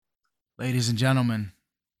Ladies and gentlemen,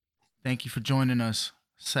 thank you for joining us.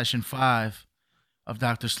 Session 5 of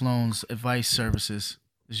Dr. Sloan's Advice Services.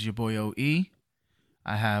 This is your boy OE.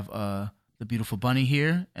 I have the beautiful Bunny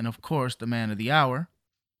here, and of course, the man of the hour,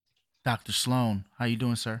 Dr. Sloan. How you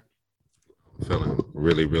doing, sir? Feeling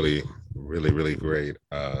really great.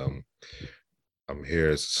 I'm here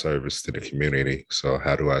as a service to the community. So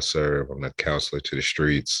how do I serve? I'm a counselor to the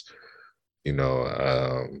streets. You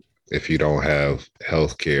know, if you don't have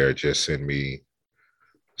health care, just send me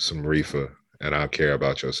some reefer and I'll care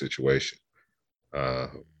about your situation. Uh,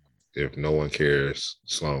 if no one cares,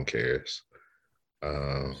 Sloan cares. Uh,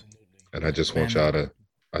 Absolutely. and I just want Man of the y'all to, people.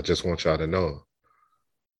 I just want y'all to know,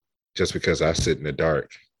 just because I sit in the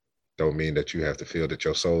dark, don't mean that you have to feel that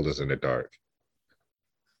your soul is in the dark.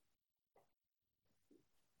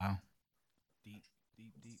 Wow. Deep,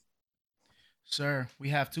 deep. Sir, we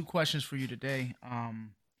have two questions for you today.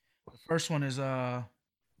 The first one is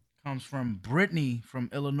comes from Brittany from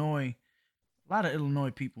Illinois. A lot of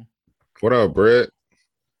Illinois people. What up, Brett?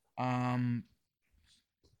 Um,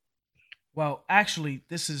 well, actually,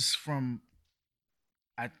 this is from.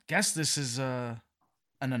 I guess this is an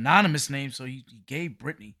anonymous name, so he gave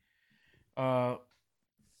Brittany. Uh,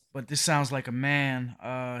 but this sounds like a man.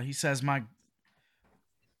 He says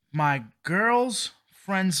my girl's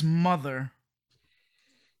friend's mother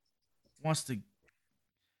wants to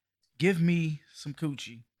give me some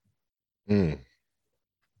coochie. Mm.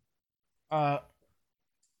 Uh,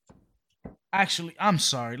 actually, I'm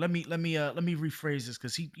sorry. Let me rephrase this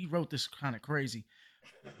because he wrote this kind of crazy.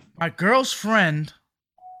 My girl's friend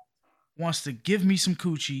wants to give me some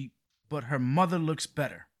coochie, but her mother looks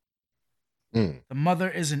better. Mm. The mother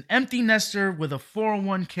is an empty nester with a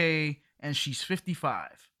 401k and she's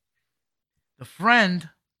 55. The friend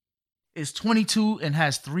is 22 and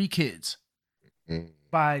has three kids Mm.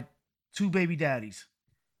 by two baby daddies.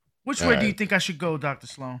 Which All way do you right. think I should go, Dr.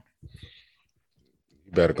 Sloan?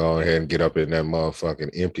 You better go ahead and get up in that motherfucking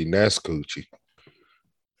empty nest coochie.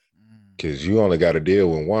 Mm. Cause you only got to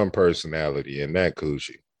deal with one personality in that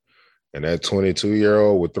coochie. And that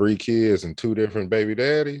 22-year-old with three kids and two different baby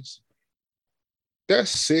daddies,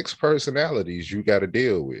 that's six personalities you got to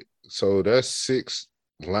deal with. So that's six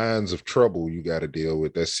lines of trouble you got to deal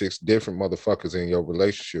with. That's six different motherfuckers in your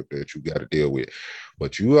relationship that you got to deal with.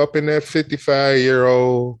 But you up in that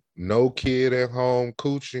 55-year-old, no kid at home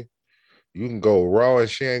coochie, you can go raw and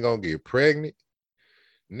she ain't gonna get pregnant.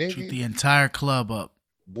 Shoot Nigga, the entire club up.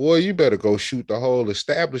 boy, you better go shoot the whole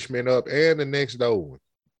establishment up and the next door one.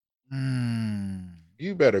 Mm.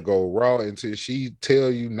 You better go raw until she tell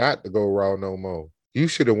you not to go raw no more. You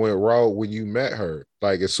should have went raw when you met her.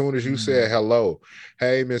 Like as soon as you said Mm. hello,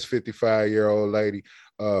 hey Miss 55-year-old lady,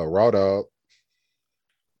 raw dog.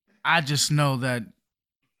 I just know that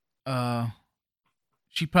uh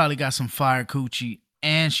she probably got some fire coochie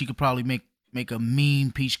and she could probably make a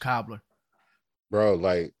mean peach cobbler. Bro,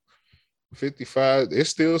 like 55, it's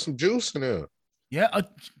still some juice in there. Yeah,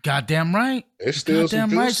 goddamn right. It's You still some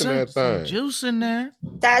goddamn right, juice in sir. that Some thing. juice in there.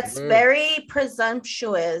 That's Man. very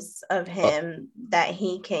presumptuous of Uh, him that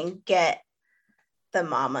he can get the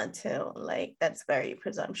mama too. Like that's very I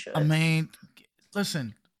presumptuous. mean,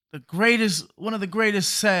 listen, one of the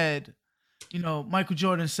greatest said, Michael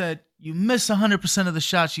Jordan said, you miss 100% of the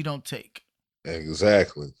shots you don't take.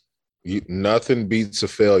 exactly. Nothing beats a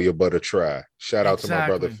failure but a try. Shout out to my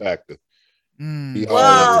brother Exactly. Factor. He Shout out to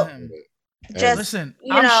always Well, him. and just Listen,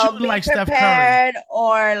 I'm shooting be like Steph Curry. prepared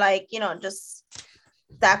or like, just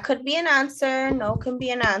that could be an answer. No can be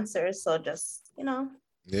an answer. So just.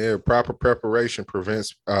 yeah, proper preparation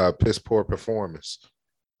prevents piss poor performance.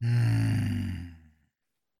 Mm.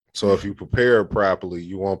 So if you prepare properly,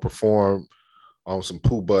 you won't perform on some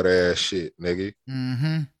poo butt ass shit, nigga.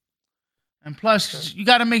 Mm-hmm. And plus, you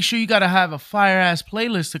got to make sure you got to have a fire ass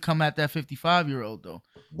playlist to come at that 55-year-old though.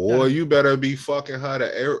 Boy, you better be fucking her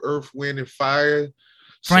to Earth, Wind, and Fire.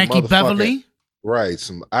 Some Frankie motherfucking Beverly. right,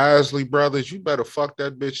 some Isley Brothers. You better fuck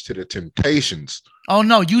that bitch to the Temptations. Oh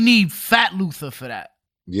no, you need Fat Luther for that.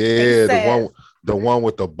 He Yeah, said the one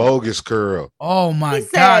with the bogus curl. Oh he my god,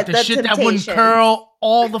 said the the shit that wouldn't Temptations. curl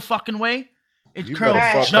all the fucking way. It You better curled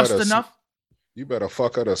Right. fuck her just to enough. you better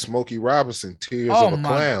fuck her to Smokey Robinson, Tears Oh of a my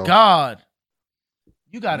Clown. god.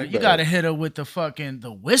 You You gotta you better gotta hit her with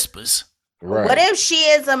the whispers. What right. if she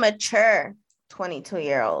is a mature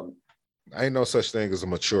 22-year-old? Ain't no such thing as a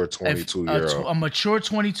mature If 22 year old. a mature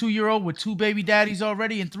 22-year-old with two baby daddies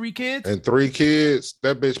already and three kids. And three kids,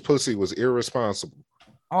 that bitch pussy was irresponsible.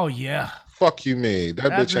 Oh yeah. Fuck you mean? That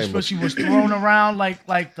That bitch bitch ain't pussy was thrown around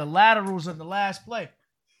like the laterals in the last play.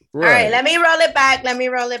 All right, right. let me roll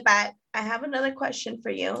it back. I have another question for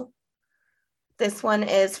you. This one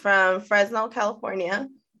is from Fresno, California.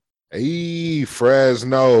 Hey,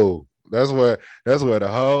 Fresno. That's where the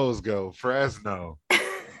hoes go. Fresno.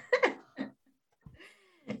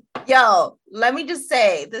 Yo, let me just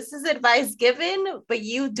say, this is advice given, but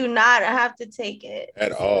you do not have to take it.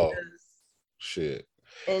 At all. Shit.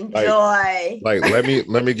 Enjoy. Let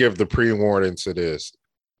me give the pre-warning to this.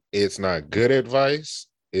 It's not good advice.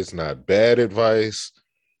 It's not bad advice.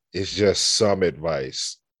 It's just some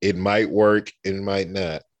advice. It might work, it might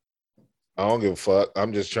not. I don't give a fuck.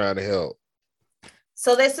 I'm just trying to help.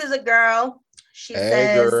 So this is a girl. She Hey,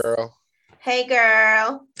 says, girl. hey,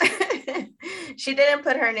 girl. She didn't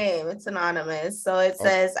put her name. It's anonymous. So it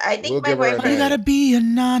says, I think we'll my give her a boyfriend. Why you gotta be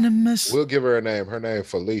anonymous? We'll give her a name. Her name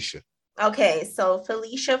Felicia. Okay, so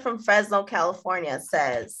Felicia from Fresno, California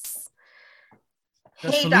says,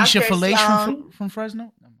 Does hey, Felicia Dr. Sloan. from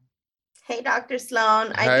Fresno? Hey, Dr.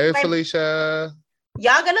 Sloan. Hey, Felicia.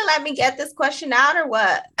 Y'all gonna let me get this question out or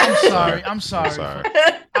what? I'm sorry. I'm sorry. I'm sorry.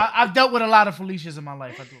 I've dealt with a lot of Felicias in my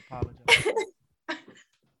life. I do apologize.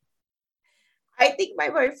 I think my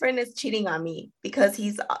boyfriend is cheating on me because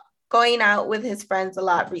he's going out with his friends a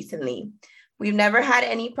lot recently. We've never had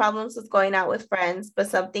any problems with going out with friends, but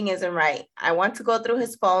something isn't right. I want to go through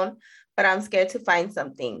his phone, but I'm scared to find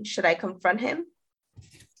something. Should I confront him?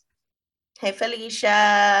 Hey,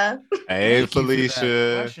 Felicia. Hey,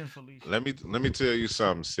 Felicia. Question, Felicia. Let me tell you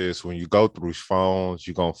something, sis. When you go through phones,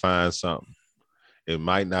 you're gonna find something. It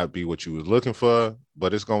might not be what you was looking for,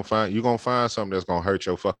 but you're gonna find something that's gonna hurt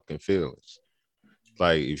your fucking feelings.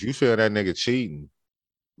 Like if you feel that nigga cheating,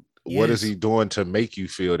 what is he doing to make you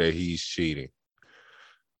feel that he's cheating?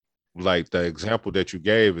 Like the example that you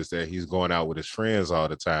gave is that he's going out with his friends all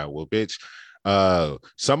the time. Well, bitch,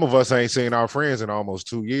 some of us ain't seen our friends in almost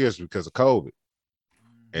 2 years because of COVID.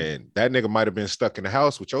 And that nigga might have been stuck in the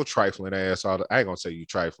house with your trifling ass. I ain't gonna say you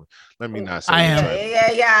trifling. Let me not say you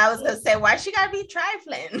trifling. Yeah. I was gonna say, why she gotta be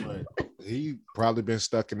trifling? He probably been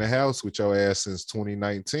stuck in the house with your ass since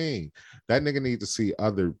 2019. That nigga need to see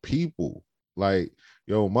other people. Like,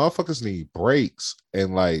 yo, motherfuckers need breaks.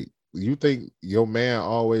 And like, you think your man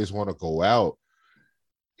always want to go out.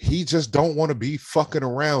 He just don't want to be fucking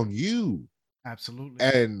around you. Absolutely.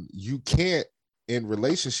 And you can't, in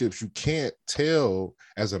relationships, you can't tell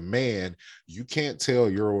as a man, you can't tell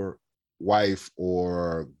your wife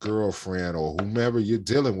or girlfriend or whomever you're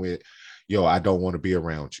dealing with, yo, I don't want to be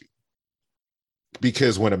around you.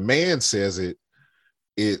 Because when a man says it,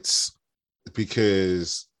 it's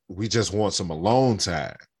because we just want some alone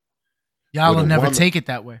time. Y'all will never take it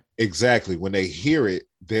that way. Exactly. When they hear it,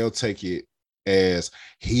 they'll take it as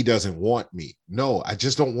he doesn't want me. No, I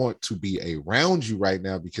just don't want to be around you right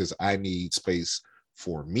now because I need space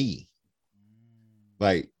for me.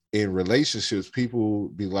 Like in relationships, people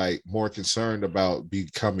be like more concerned about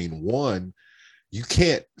becoming one. You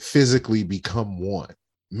can't physically become one.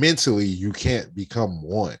 Mentally, you can't become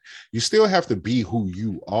one. You still have to be who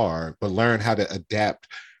you are, but learn how to adapt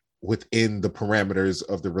within the parameters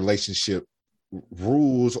of the relationship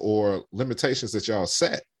rules or limitations that y'all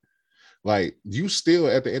set. Like you still,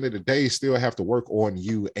 at the end of the day, still have to work on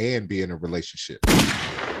you and be in a relationship.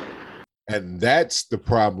 And that's the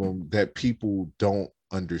problem that people don't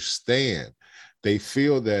understand. They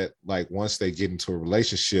feel that like once they get into a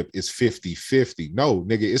relationship, it's 50-50. No,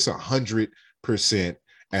 nigga, it's 100%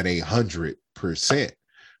 and 100%.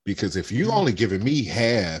 Because if you only giving me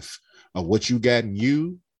half of what you got in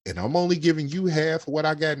you, and I'm only giving you half of what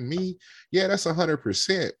I got in me, yeah, that's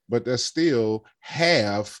 100%, but that's still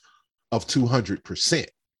half of 200%.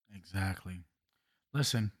 Exactly.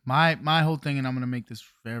 Listen, my whole thing, and I'm gonna make this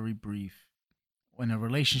very brief. In a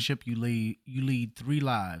relationship, you lead 3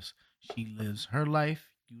 lives. She lives her life,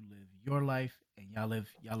 you live your life, and y'all live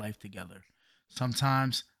your life together.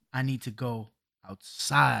 Sometimes I need to go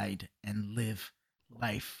outside and live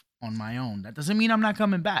life on my own. That doesn't mean I'm not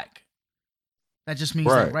coming back. That just means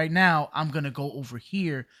that right now I'm gonna go over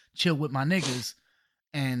here, chill with my niggas,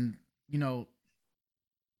 and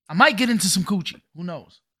I might get into some coochie. Who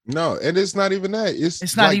knows? No, and it's not even that.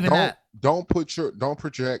 It's not like, even that. Don't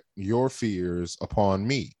project your fears upon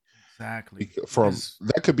me. Exactly.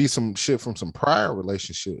 That could be some shit from some prior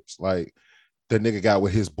relationships. Like the nigga got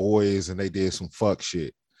with his boys and they did some fuck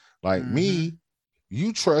shit. Like me,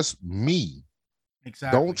 you trust me.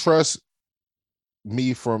 Exactly. Don't trust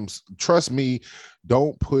me.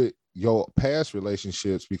 Don't put your past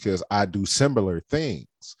relationships because I do similar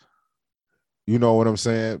things. You know what I'm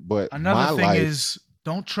saying? But another thing is,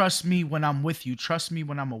 don't trust me when I'm with you. Trust me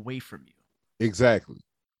when I'm away from you. Exactly.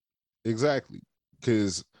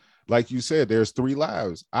 Because like you said, there's 3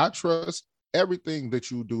 lives. I trust everything that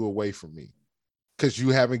you do away from me. because you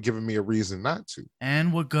haven't given me a reason not to.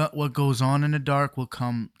 And what goes on in the dark will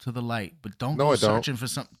come to the light. But don't No, go it don't. searching for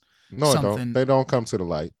No, it don't. something. They don't come to the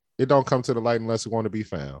light. It don't come to the light unless it want to be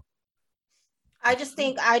found. I just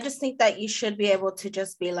think that you should be able to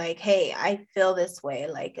just be like, hey, I feel this way.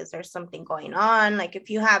 Like, is there something going on? Like, if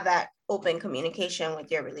you have that open communication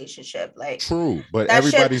with your relationship, like True, but that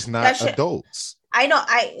should everybody's not that should adults. I know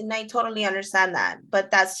I totally understand that,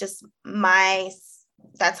 but that's just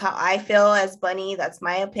that's how I feel as Bunny. That's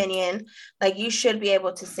my opinion. Like, you should be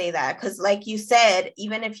able to say that, because like you said,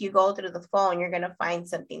 even if you go through the phone, you're gonna find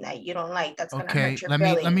something that you don't like that's gonna hurt Okay, your let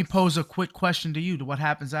me feelings. pose a quick question to you. What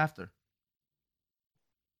happens after?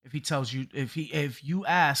 If he tells you, if you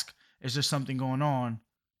ask, is there something going on?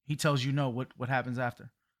 He tells you no. What happens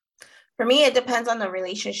after? For me, it depends on the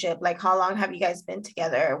relationship. Like, how long have you guys been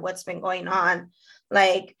together? What's been going on?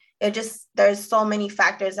 Like, it just, there's so many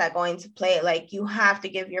factors that go into play. Like, you have to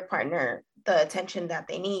give your partner the attention that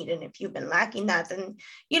they need. And if you've been lacking that, then,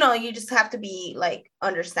 you just have to be like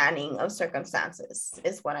understanding of circumstances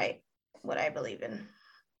is what I believe in.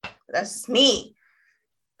 That's just me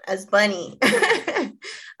as Bunny.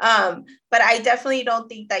 But I definitely don't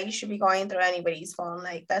think that you should be going through anybody's phone.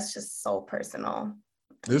 Like, that's just so personal.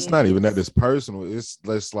 It's not even that it's personal. It's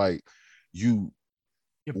less like you.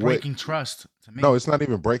 You're What? breaking trust to me. No, it's not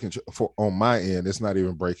even breaking for on my end. It's not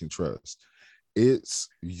even breaking trust. It's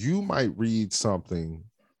you might read something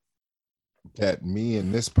that me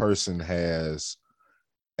and this person has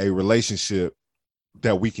a relationship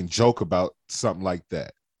that we can joke about, something like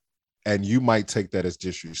that, and you might take that as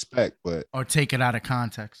disrespect, but Or take it out of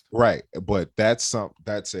context. right, but that's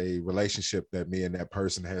a relationship that me and that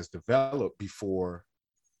person has developed before,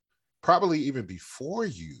 probably even before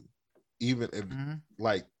you, even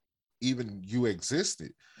like even you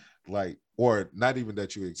existed, like, or not even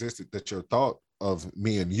that you existed, that your thought of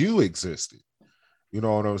me and you existed. You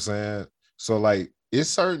know what I'm saying? So like, it's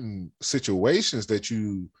certain situations that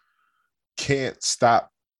you can't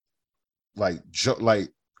stop, like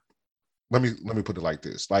like, let me put it like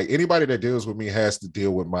this. Like, anybody that deals with me has to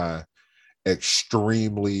deal with my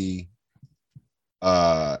extremely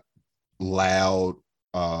uh loud,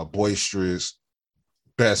 boisterous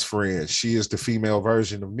best friend. She is the female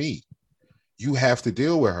version of me. You have to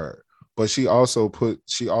deal with her. But she also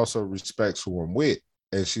respects who I'm with.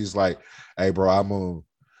 And she's like, hey bro,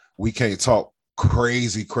 we can't talk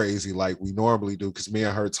crazy like we normally do, because me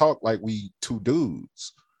and her talk like we two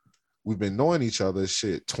dudes. We've been knowing each other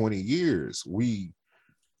shit 20 years. We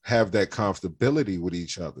have that comfortability with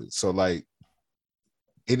each other. So like,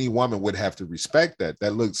 any woman would have to respect that.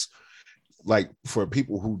 That looks like, for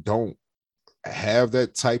people who don't have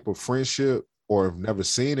that type of friendship or have never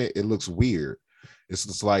seen it, it looks weird. It's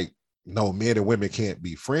just like, no, men and women can't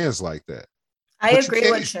be friends like that. I But you agree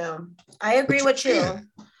can. with you. I agree But you with you. can.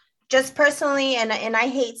 Just personally, and I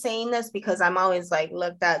hate saying this because I'm always like,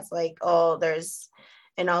 look, that's like, oh, there's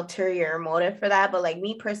an ulterior motive for that. But like,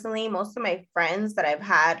 me personally, most of my friends that I've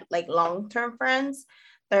had, like long-term friends,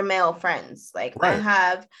 they're male friends. Like, I Right.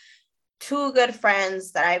 have two good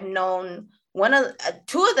friends that I've known.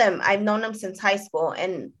 Two of them, I've known them since high school,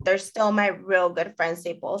 and they're still my real good friends.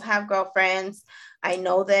 They both have girlfriends. I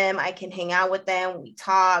know them. I can hang out with them. We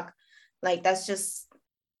talk. Like, that's just,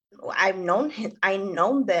 I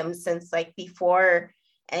known them since like before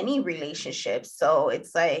any relationship. So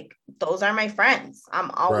it's like, those are my friends.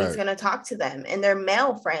 I'm always Right. gonna talk to them, and they're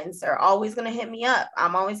male friends. They're always gonna hit me up.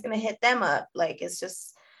 I'm always gonna hit them up. Like, it's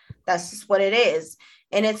just, that's just what it is.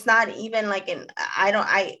 And it's not even like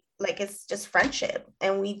I like, it's just friendship,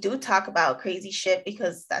 and we do talk about crazy shit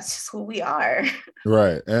because that's just who we are.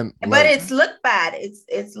 Right. And But like, it's look bad.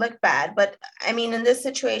 It's look bad. But I mean, in this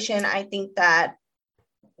situation, I think that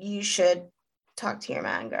you should talk to your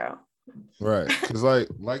man, girl. right. Cause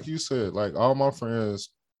like you said, like, all my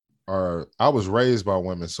friends I was raised by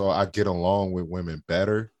women, so I get along with women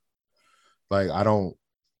better. Like, I don't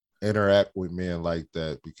interact with men like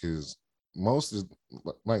that, because most of,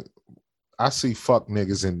 like, I see fuck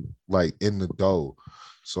niggas in the dough,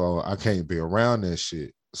 so I can't be around that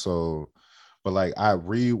shit. So, but like, I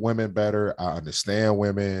read women better. I understand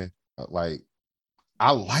women. Like,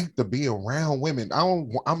 I like to be around women.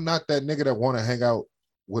 I'm not that nigga that want to hang out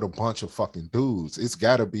with a bunch of fucking dudes. It's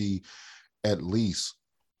got to be at least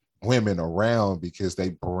women around, because they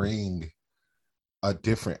bring a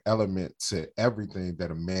different element to everything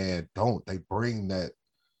that a man don't. They bring that.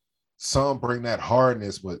 Some bring that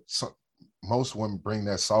hardness, but most women bring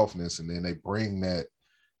that softness, and then they bring that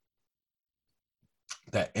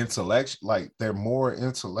intellect. Like, they're more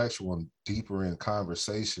intellectual and deeper in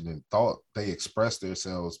conversation and thought. They express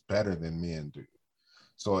themselves better than men do.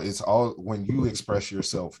 So it's all when you express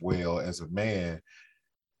yourself well as a man,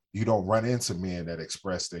 you don't run into men that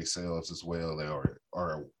express themselves as well or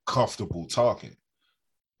are comfortable talking.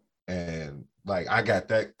 And like I got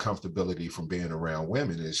that comfortability from being around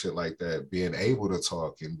women and shit like that, being able to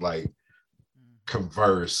talk and like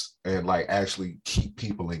converse and like actually keep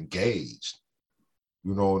people engaged.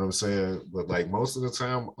 You know what I'm saying? But like most of the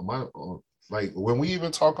time, like when we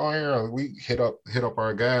even talk on here, we hit up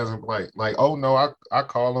our guys and like, oh no, I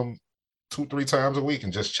call them 2-3 times a week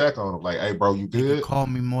and just check on them. Like, hey, bro, you Nigga good? call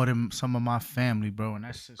me more than some of my family, bro, and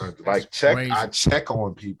that's Like check, crazy. I check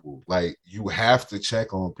on people. Like you have to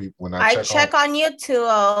check on people. When I I check on you too.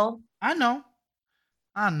 Oh, I know,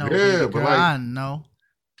 yeah, baby but girl, like, I know.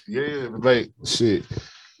 yeah, but like shit.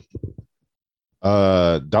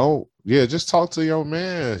 Don't, yeah, just talk to your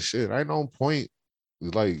man. Shit, ain't no point.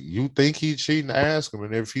 Like you think he cheating, ask him,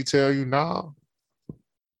 and if he tell you nah,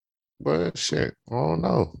 but shit, I don't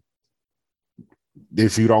know.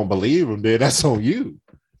 If you don't believe him, then that's on you.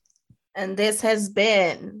 and this has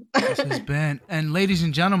been. This has been, and ladies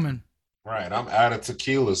and gentlemen, Right, I'm out of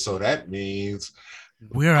tequila, so that means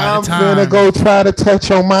we're out I'm of finna time. go try to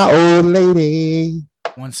touch on my old lady.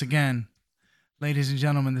 Once again, ladies and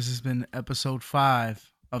gentlemen, this has been episode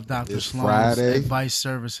 5 of Dr. It's Sloan's Friday. Advice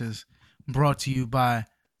Services, brought to you by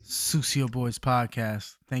Sucio Boyz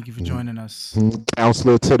Podcast. Thank you for joining us.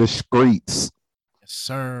 Counselor to the streets. Yes,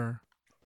 sir.